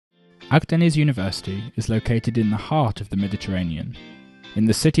Akdeniz University is located in the heart of the Mediterranean, in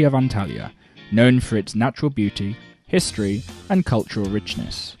the city of Antalya, known for its natural beauty, history, and cultural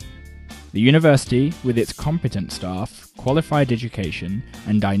richness. The university, with its competent staff, qualified education,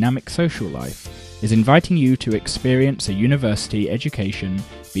 and dynamic social life, is inviting you to experience a university education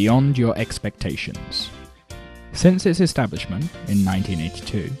beyond your expectations. Since its establishment in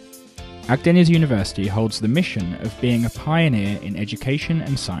 1982, Akdeniz University holds the mission of being a pioneer in education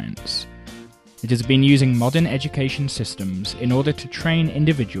and science. It has been using modern education systems in order to train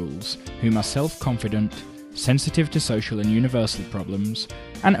individuals whom are self-confident, sensitive to social and universal problems,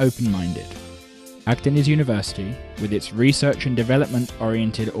 and open-minded. Akdeniz University, with its research and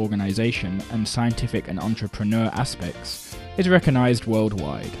development-oriented organisation and scientific and entrepreneur aspects, is recognised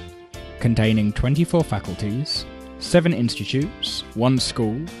worldwide. Containing 24 faculties, 7 institutes, 1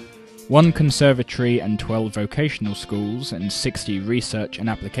 school, 1 conservatory and 12 vocational schools and 60 research and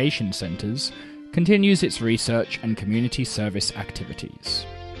application centres, continues its research and community service activities.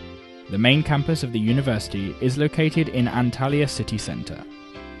 The main campus of the university is located in Antalya city centre.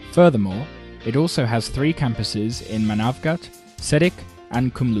 Furthermore, it also has 3 campuses in Manavgat, Serik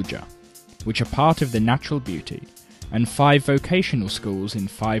and Kumluca, which are part of the natural beauty, and 5 vocational schools in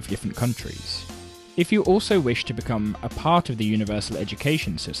 5 different countries. If you also wish to become a part of the universal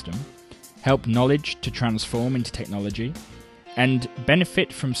education system, help knowledge to transform into technology, and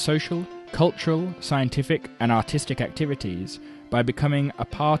benefit from social, cultural, scientific and artistic activities by becoming a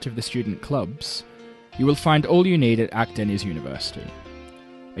part of the student clubs, you will find all you need at Akdeniz University.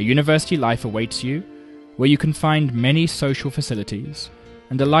 A university life awaits you, where you can find many social facilities,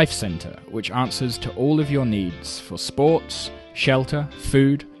 and a life centre which answers to all of your needs for sports, shelter,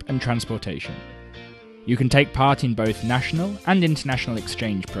 food and transportation. You can take part in both national and international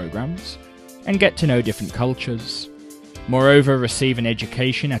exchange programmes, and get to know different cultures. Moreover, receive an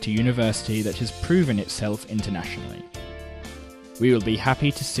education at a university that has proven itself internationally. We will be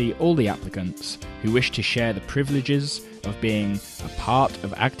happy to see all the applicants who wish to share the privileges of being a part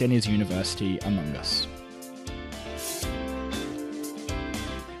of Akdeniz University among us.